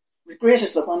 Regret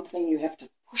is the one thing you have to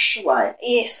push away.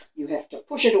 Yes. You have to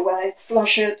push it away,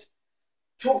 flush it,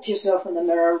 talk to yourself in the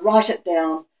mirror, write it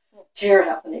down, tear it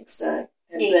up the next day.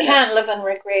 And You burn can't live in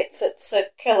regrets. It's a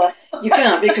killer. it. You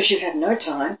can't because you have no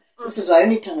time. This is the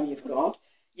only time you've got.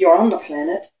 You're on the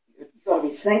planet. You've got to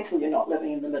be thankful you're not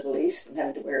living in the Middle East and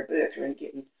having to wear a burqa and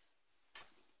getting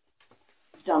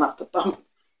done up the bum.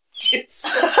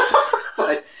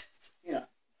 But,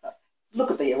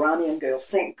 look at the Iranian girls.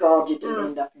 Thank God you didn't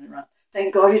end up in Iran.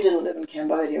 Thank God you didn't live in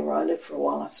Cambodia where I lived for a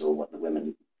while. I saw what the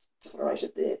women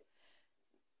tolerated there.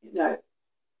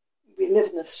 We live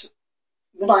in this.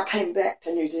 When I came back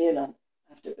to New Zealand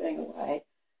after being away,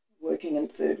 working in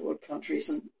third world countries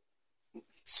and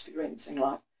experiencing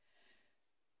life,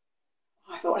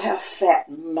 I thought how fat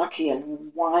and mucky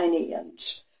and whiny and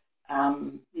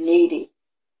needy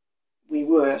we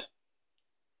were,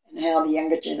 and how the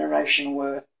younger generation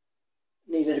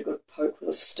needed a good poke with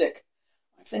a stick.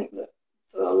 I think that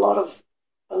a lot of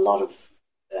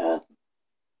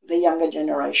the younger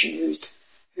generation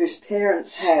whose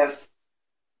parents have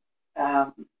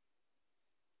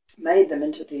made them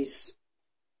into these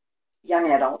young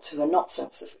adults who are not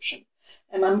self-sufficient.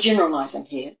 And I'm generalising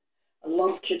here. A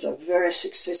lot of kids are very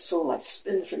successful. They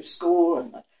spin through school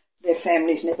and their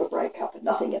families never break up and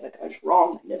nothing ever goes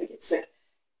wrong. They never get sick.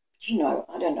 But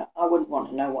I don't know. I wouldn't want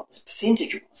to know what the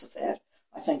percentage was of that.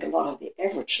 I think a lot of the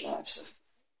average lives of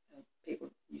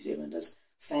people, New Zealanders,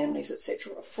 families,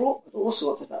 etc., are fraught with all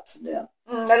sorts of ups and downs.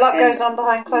 A lot goes on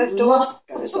behind closed doors.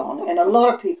 A lot goes on, and a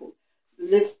lot of people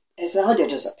live, as I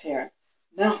did as a parent,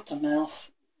 mouth to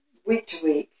mouth, week to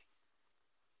week,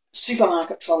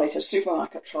 supermarket trolley to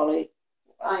supermarket trolley.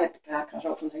 I had the power cut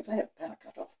off and things. I had the power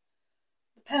cut off.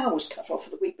 The power was cut off for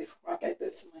the week before I gave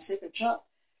birth to my second child.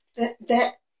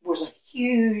 That was a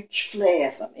huge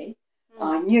flare for me.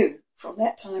 I knew from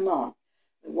that time on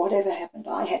that whatever happened,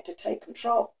 I had to take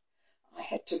control. I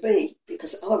had to be,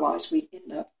 because otherwise we'd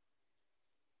end up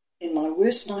in my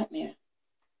worst nightmare,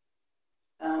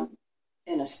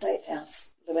 in a state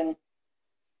house, living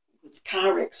with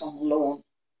car wrecks on the lawn.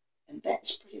 And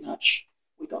that's pretty much,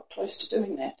 we got close to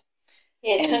doing that.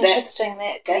 Yeah, it's And interesting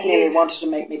that nearly wanted to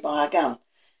make me buy a gun.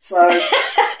 So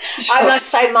I must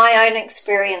say my own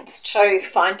experience too,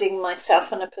 finding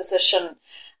myself in a position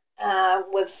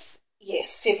with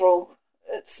several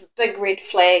big red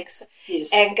flags,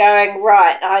 yes. and going,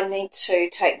 right, I need to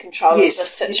take control of Yes,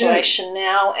 this you do. situation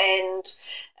now. And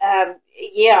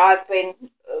I've been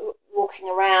walking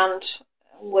around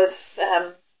with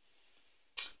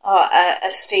a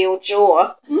steel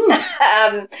jaw.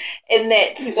 In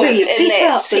that sort Where your in teeth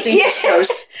that, out, the dentist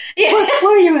goes,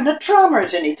 were you in a trauma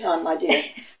at any time, my dear?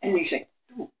 And you think,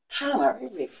 trauma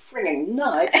every frigging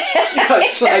night.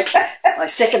 It's like my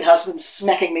second husband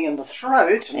smacking me in the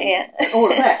throat and all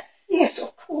of that. Yes,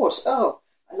 of course. Oh,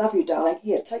 I love you, darling.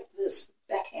 Here, take this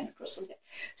backhand across the neck.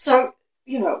 So,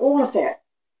 all of that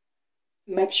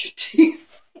makes your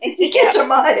teeth. You get to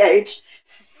my age,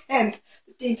 and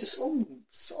the dentist, oh,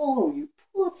 Saul, you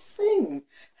poor thing.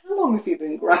 How long have you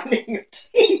been grinding your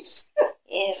teeth?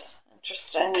 Yes,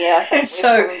 interesting. Yeah, I think And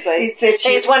so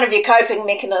it's one of your coping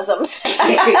mechanisms.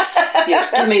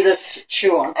 yes, give me this to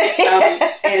chew on.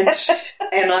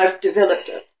 And I've developed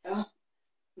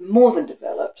more than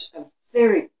developed, a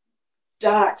very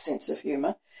dark sense of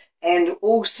humour, and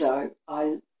also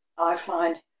I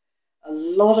find a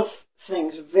lot of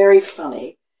things very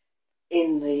funny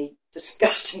in the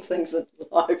disgusting things in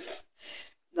life,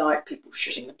 like people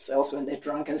shitting themselves when they're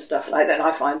drunk and stuff like that.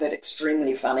 I find that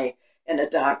extremely funny, in a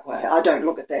dark way. I don't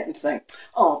look at that and think,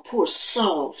 oh, poor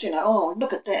souls, oh,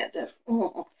 look at that.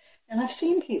 And I've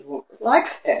seen people like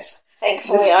that.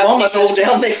 Thankfully, with I've vomit never- all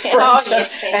down their front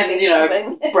yes,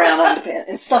 and brown underpants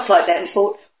and stuff like that, and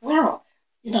thought, wow,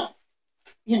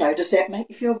 does that make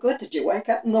you feel good? Did you wake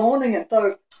up in the morning and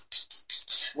thought,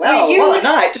 wow, what a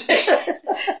night?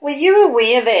 Were you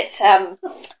aware that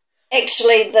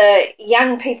actually the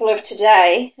young people of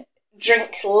today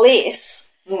drink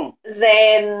less than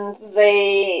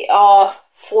the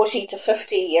 40 to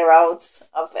 50-year-olds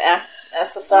of our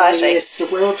society? Oh, yes, the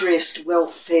well-dressed,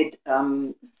 well-fed,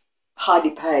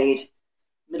 highly paid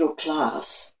middle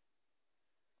class.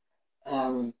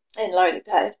 And lowly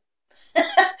paid.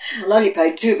 Lowly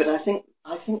paid too, but I think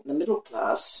the middle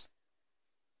class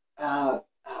are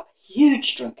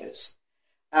huge drinkers.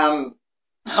 I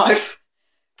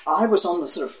was on the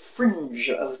sort of fringe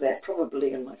of that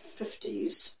probably in my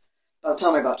 50s. By the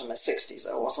time I got to my 60s,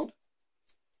 I wasn't.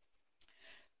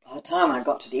 By the time I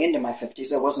got to the end of my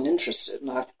 50s, I wasn't interested,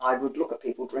 and I would look at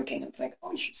people drinking and think,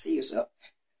 oh, you should see yourself.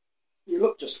 You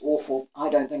look just awful. I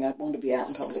don't think I'd want to be out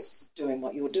in public doing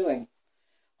what you're doing.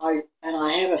 I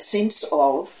have a sense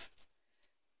of,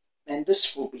 and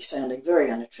this will be sounding very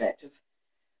unattractive,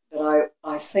 but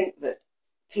I think that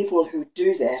people who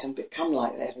do that and become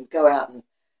like that and go out and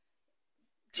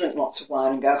drink lots of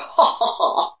wine and go, ha ha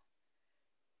ha,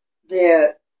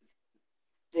 they're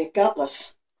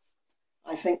gutless.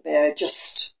 I think they're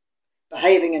just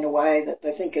behaving in a way that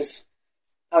they think is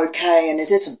okay, and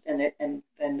it isn't, and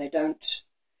they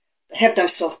have no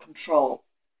self-control.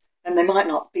 And they might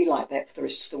not be like that for the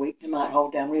rest of the week. They might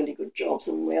hold down really good jobs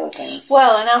and the other things.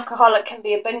 Well, an alcoholic can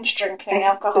be a binge drinking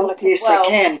alcoholic yes, as well. Yes,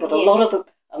 they can, but yes.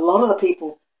 a lot of the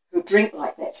people who drink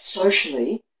like that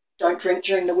socially don't drink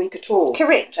during the week at all.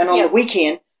 Correct. And on the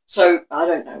weekend, so I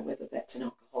don't know whether that's an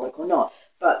alcoholic or not,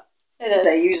 but It is.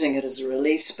 they're using it as a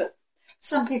release. But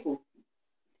some people,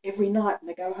 every night when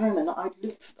they go home, and I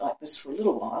lived like this for a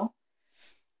little while,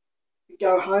 you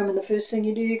go home and the first thing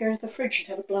you do, you go to the fridge and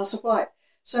have a glass of white.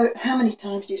 So how many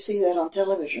times do you see that on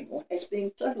television as being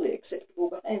totally acceptable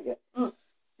behaviour? And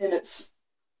it's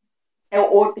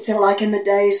like in the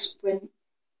days when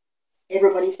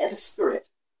everybody's had a spirit.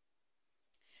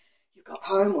 You got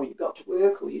home or you got to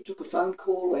work or you took a phone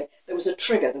call where there was a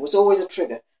trigger. There was always a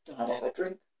trigger to either have a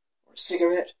drink or a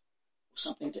cigarette or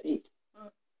something to eat.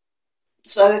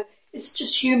 So it's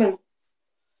just human.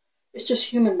 It's just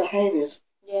human behaviours.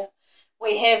 Yeah.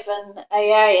 We have in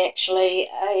AA actually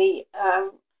a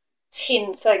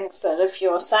 10 things that if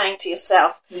you're saying to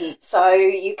yourself, so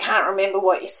you can't remember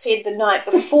what you said the night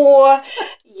before,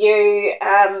 you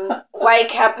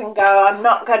wake up and go, I'm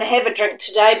not going to have a drink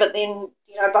today, but then,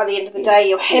 by the end of the day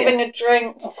you're having a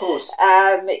drink. Of course.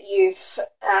 You've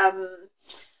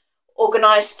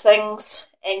organised things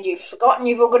and you've forgotten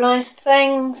you've organised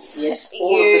things. Yes,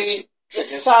 all you of this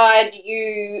decide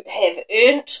you have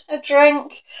earned a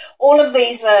drink. All of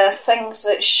these are things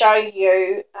that show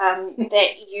you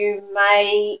that you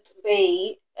may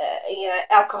be,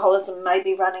 alcoholism may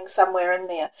be running somewhere in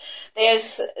there.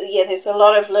 There's a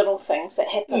lot of little things that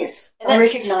happen. Yes, And I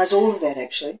it's- recognise all of that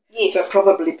actually. Yes. But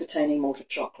probably pertaining more to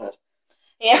chocolate.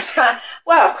 Yeah.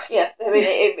 Well, yeah. I mean,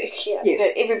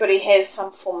 Yes. everybody has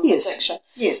some form of Yes. addiction.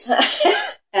 Yes.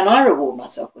 And I reward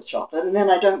myself with chocolate and then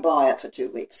I don't buy it for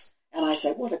 2 weeks. And I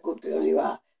say, what a good girl you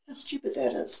are. How stupid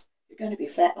that is. You're going to be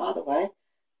fat either way.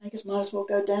 I guess might as well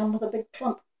go down with a big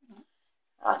clump.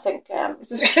 I think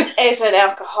as an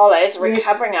alcoholic, as a Yes.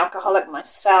 recovering alcoholic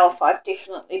myself, I've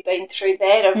definitely been through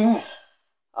that of,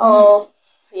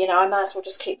 I might as well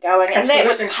just keep going. And that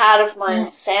was Absolutely. part of my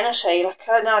insanity. Like,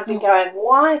 I'd be going,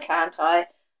 why can't I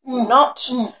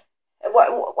not...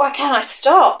 Why can't I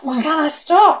stop? Why can't I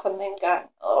stop? And then going,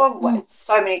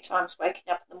 so many times waking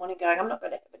up in the morning going, I'm not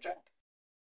going to have a drink.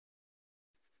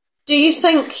 Do you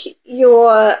think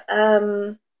your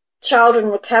child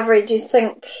in recovery, do you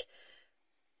think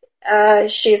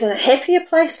she's in a happier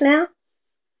place now?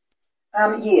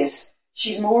 Yes.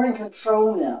 She's more in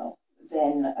control now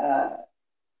than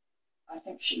I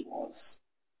think she was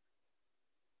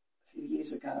a few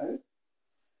years ago.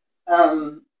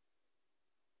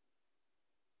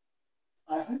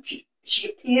 I hope she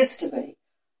appears to be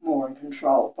more in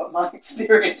control, but my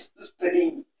experience has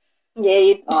been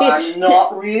Yeah, I'm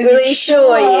not really, Really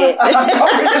sure yet. I'm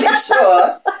not really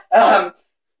sure.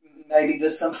 Maybe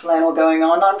there's some flannel going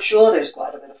on. I'm sure there's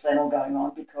quite a bit of flannel going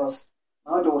on because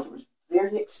my daughter is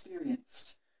very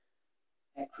experienced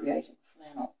at creating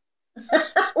flannel.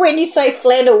 When you say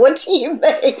flannel, what do you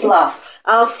mean? Fluff.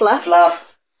 Oh, fluff.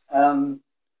 Fluff.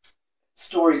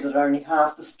 Stories that are only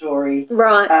half the story.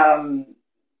 Right.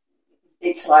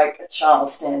 it's like a child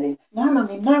standing, no,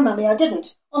 mummy, I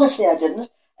didn't. Honestly, I didn't.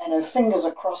 And her fingers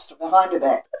are crossed behind her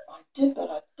back. I did,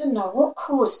 but I didn't know what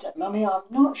caused it, mummy. I'm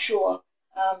not sure.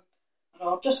 But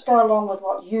I'll just go along with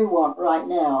what you want right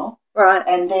now. Right.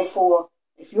 And therefore,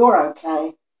 if you're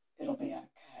okay, it'll be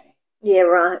okay. Yeah,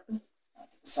 right. I did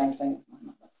the same thing with my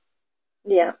mother.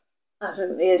 Yeah. I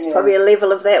think there's probably a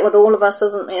level of that with all of us,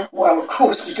 isn't there? Well, of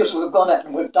course, because we've gone out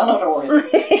and we've done it already.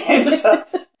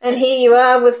 And here you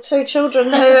are with 2 children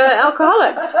who are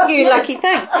alcoholics. You lucky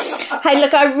thing. Hey,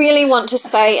 look, I really want to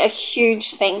say a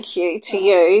huge thank you to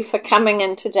you for coming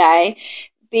in today,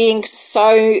 being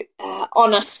so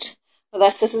honest with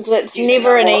us. It's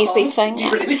never an easy thing.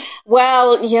 Really?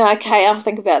 Well, yeah, okay, I'll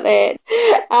think about that.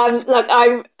 Look,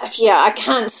 I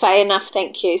can't say enough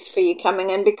thank yous for you coming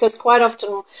in, because quite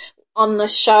often on the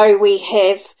show we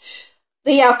have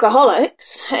the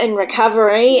alcoholics in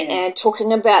recovery and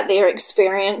talking about their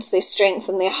experience, their strength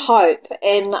and their hope.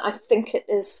 And I think it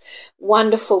is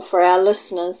wonderful for our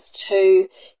listeners to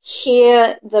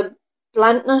hear the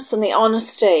bluntness and the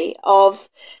honesty of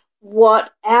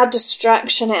what our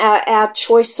distraction, our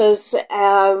choices,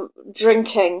 our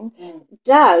drinking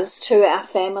does to our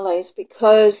families,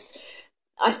 because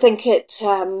I think it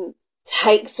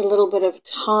takes a little bit of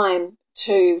time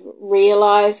to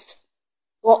realise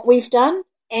what we've done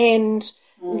and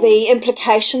the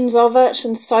implications of it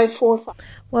and so forth.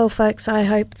 Well, folks, I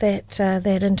hope that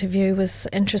that interview was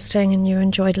interesting and you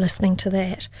enjoyed listening to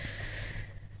that.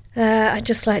 I'd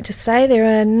just like to say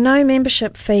there are no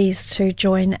membership fees to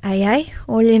join AA.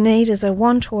 All you need is a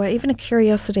want or even a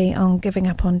curiosity on giving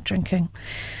up on drinking.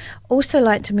 Also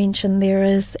like to mention there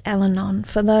is Al-Anon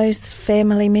for those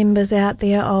family members out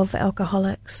there of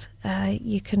alcoholics.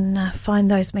 You can find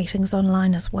those meetings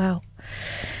online as well.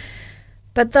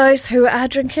 But those who are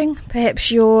drinking,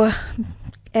 perhaps you're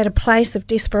at a place of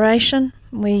desperation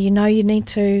where you know you need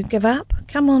to give up,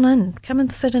 come on in. Come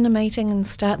and sit in a meeting and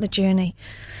start the journey.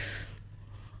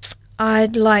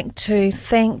 I'd like to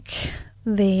thank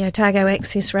the Otago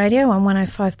Access Radio on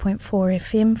 105.4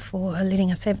 FM for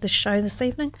letting us have this show this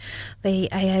evening,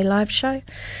 the AA Live show.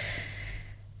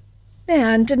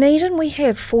 Now, in Dunedin, we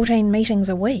have 14 meetings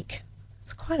a week.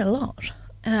 It's quite a lot.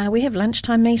 We have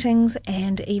lunchtime meetings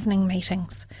and evening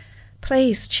meetings.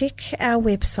 Please check our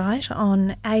website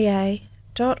on aa.org.nz.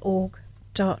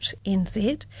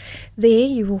 There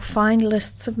you will find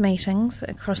lists of meetings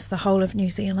across the whole of New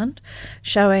Zealand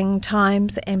showing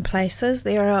times and places.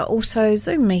 There are also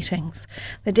Zoom meetings.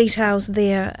 The details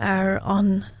there are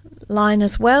online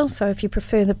as well, so if you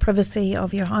prefer the privacy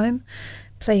of your home,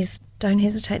 please don't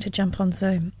hesitate to jump on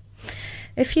Zoom.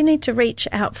 If you need to reach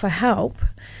out for help,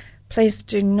 please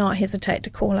do not hesitate to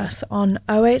call us on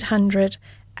 0800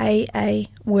 AA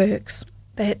Works.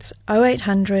 That's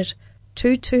 0800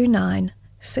 229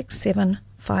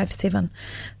 6757.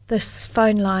 This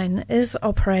phone line is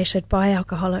operated by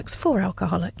alcoholics for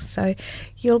alcoholics, so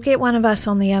you'll get one of us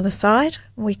on the other side.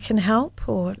 We can help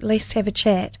or at least have a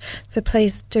chat, so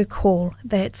please do call.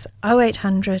 That's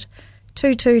 0800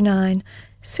 229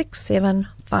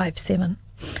 6757.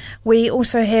 We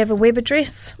also have a web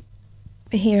address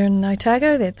here in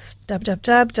Otago. That's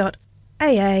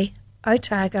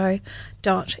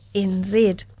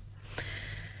www.aaotago.nz.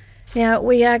 Now,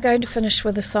 we are going to finish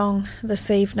with a song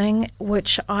this evening,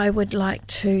 which I would like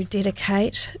to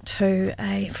dedicate to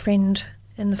a friend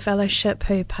in the fellowship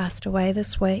who passed away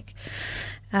this week.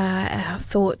 Our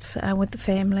thoughts are with the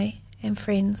family and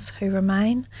friends who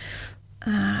remain.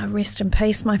 Rest in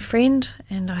peace, my friend,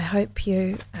 and I hope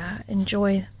you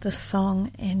enjoy this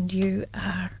song and you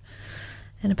are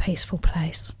in a peaceful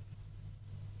place.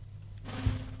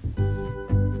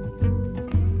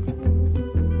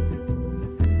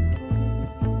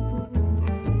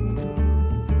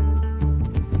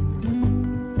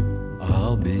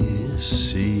 I'll be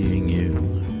seeing you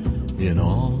in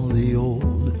all the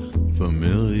old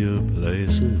familiar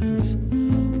places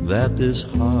that this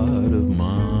heart of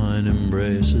mine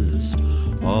embraces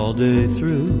all day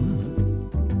through.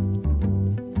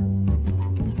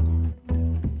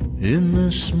 In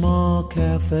the small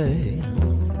cafe,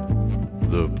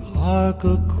 the park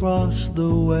across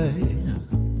the way,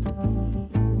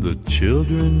 the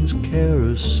children's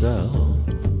carousel,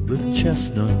 the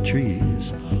chestnut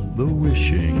trees, the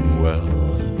wishing well.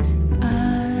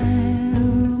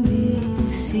 I'll be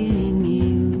seeing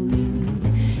you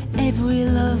in every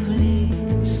lovely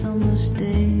summer's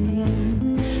day,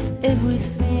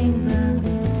 everything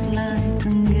that's light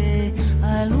and gay.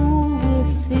 I'll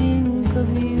always think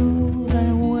of you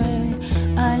that way.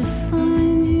 I'll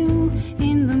find you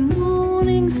in the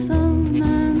morning sun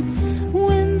and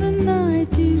when the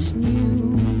night is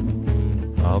new.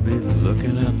 I'll I'll be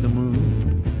looking at the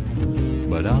moon,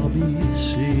 but I'll be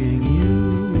seeing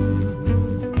you.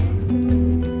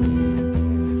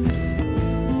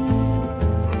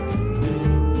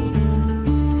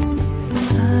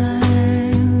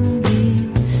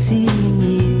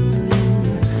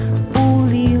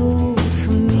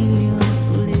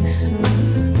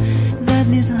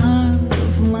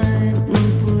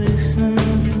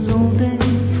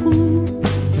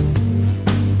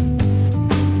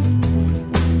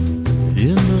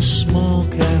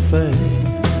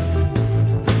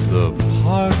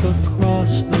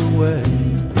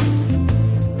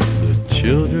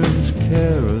 Children's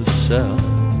carousel,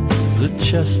 the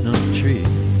chestnut tree,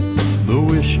 the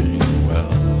wishing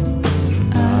well.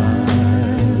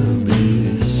 I'll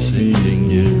be seeing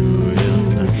you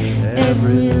in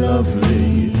every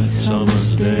lovely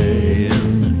summer's day,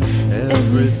 in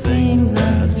everything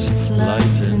that's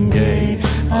light and gay.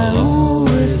 I'll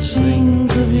always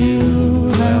think of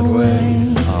you that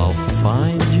way. I'll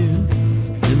find you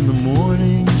in the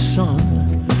morning sun,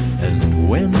 and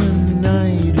when the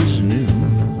night is new,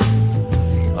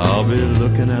 I'll be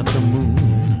looking at the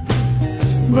moon,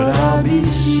 but I'll be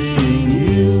seeing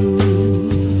you.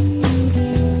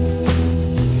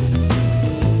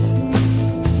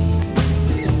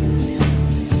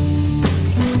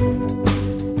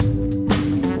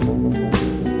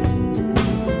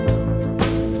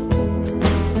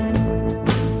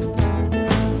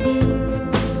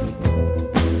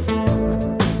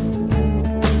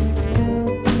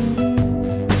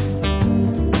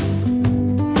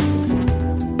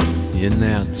 In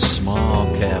that small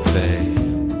cafe,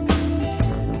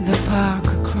 the park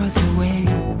across the way,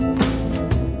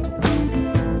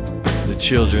 the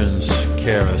children's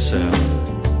carousel,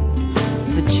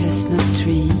 the chestnut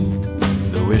tree,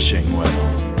 the wishing well.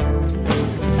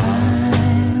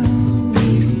 I'll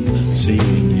be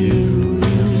Seeing you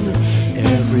in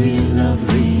every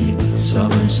lovely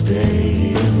summer's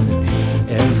day, in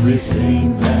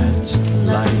everything that's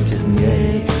light and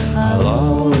gay. I'll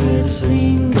always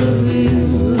think of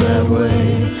you that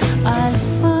way. I'll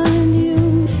find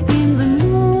you in the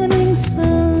morning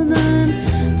sun,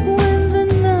 and when the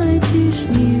night is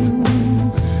new,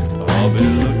 I'll be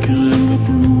looking at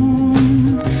the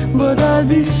moon, but I'll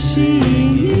be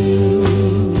seeing you.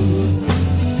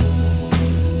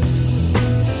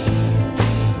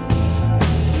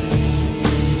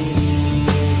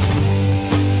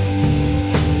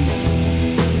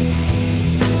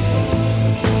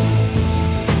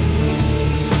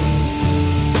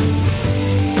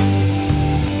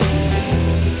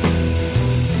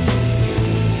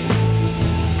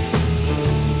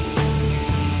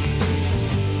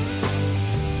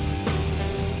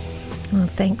 Well,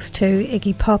 thanks to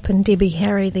Iggy Pop and Debbie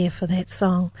Harry there for that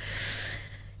song.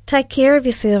 Take care of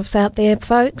yourselves out there,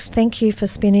 folks. Thank you for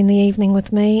spending the evening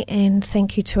with me, and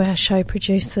thank you to our show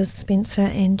producers, Spencer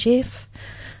and Jeff.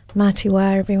 Mā te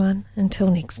wā, everyone. Until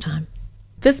next time.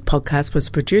 This podcast was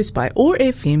produced by OAR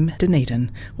FM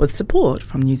Dunedin with support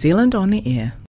from New Zealand On the Air.